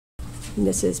And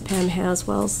this is Pam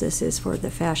Haswell's. This is for the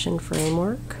Fashion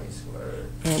Framework. Nice work.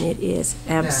 And it is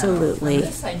absolutely Now, on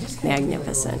this side, just kind of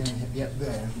magnificent. go in. Yep, good.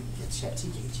 Get shut.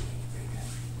 TKG. Very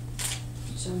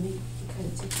good. So you kind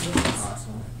of take notes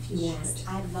Awesome. if you want.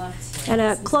 I'd love to. And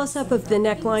a close-up of the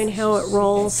neckline, how it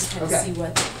rolls. Kind of Okay. see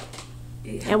what.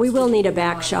 And we will need a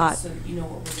back shot. So you know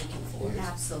what we're looking for.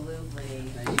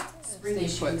 Absolutely. Now, you Spring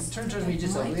stay put. issues. Turn towards me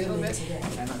just a Might little come in bit. today.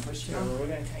 I'm not pushing over. We're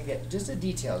going to kind of get just a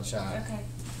detailed shot. Okay.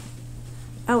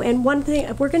 Oh, and one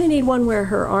thing, we're going to need one where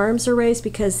her arms are raised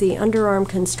because the underarm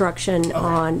construction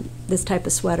on this type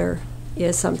of sweater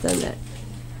is something that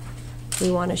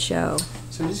we want to show.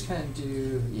 So just kind of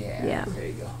do, Yeah. There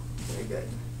you go. Very good.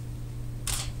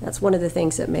 That's one of the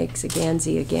things that makes a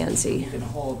Gansey a You Gansey. can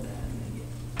hold that.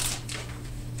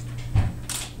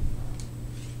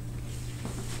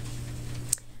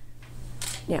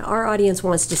 Yeah, our audience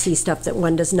wants to see stuff that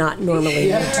one does not normally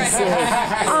get to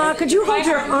see. Could you hold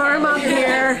your arm up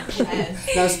here?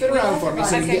 Now spin around for me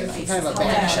so we get kind of a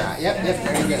back shot. Yep,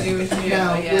 very good.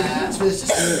 Now, so it's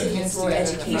just It's more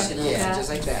educational. Yeah, just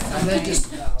like that. And then just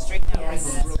straighten out right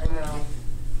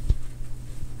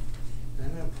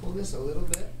I'm going to pull this a little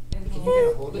bit. Can you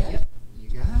kind of hold it? Yep,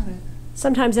 you got it.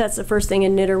 Sometimes that's the first thing a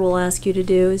knitter will ask you to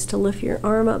do is to lift your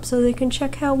arm up so they can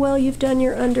check how well you've done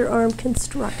your underarm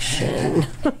construction.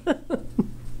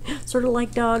 Sort of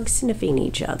like dogs sniffing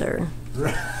each other.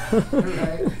 Right.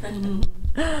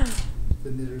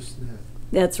 The knitter sniff.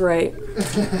 That's right.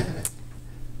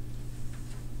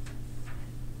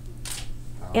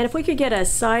 And if we could get a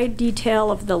side detail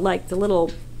of the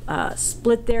little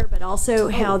split there, but also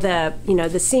how the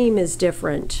the seam is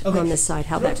different on this side.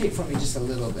 How that rotate for me just a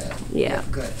little bit. Yeah.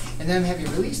 Good. And then have you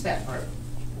release that part.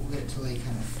 We'll get it to lay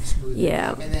kind of smooth.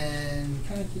 Yeah. And then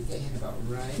kind of keep that hand about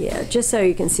right. Yeah, just so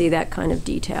you can see that kind of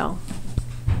detail.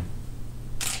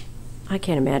 I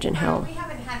can't imagine how We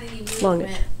haven't had any long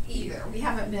movement either. We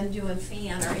haven't been doing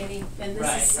fan or any, and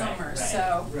this is summer,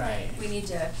 so we need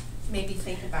to maybe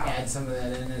think about Add some of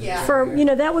that in. As Yeah. for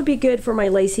that would be good for my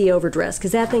lacy overdress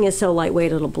because that thing is so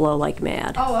lightweight it'll blow like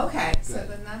mad. Oh, okay. So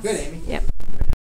then that's Good, Amy. Yep.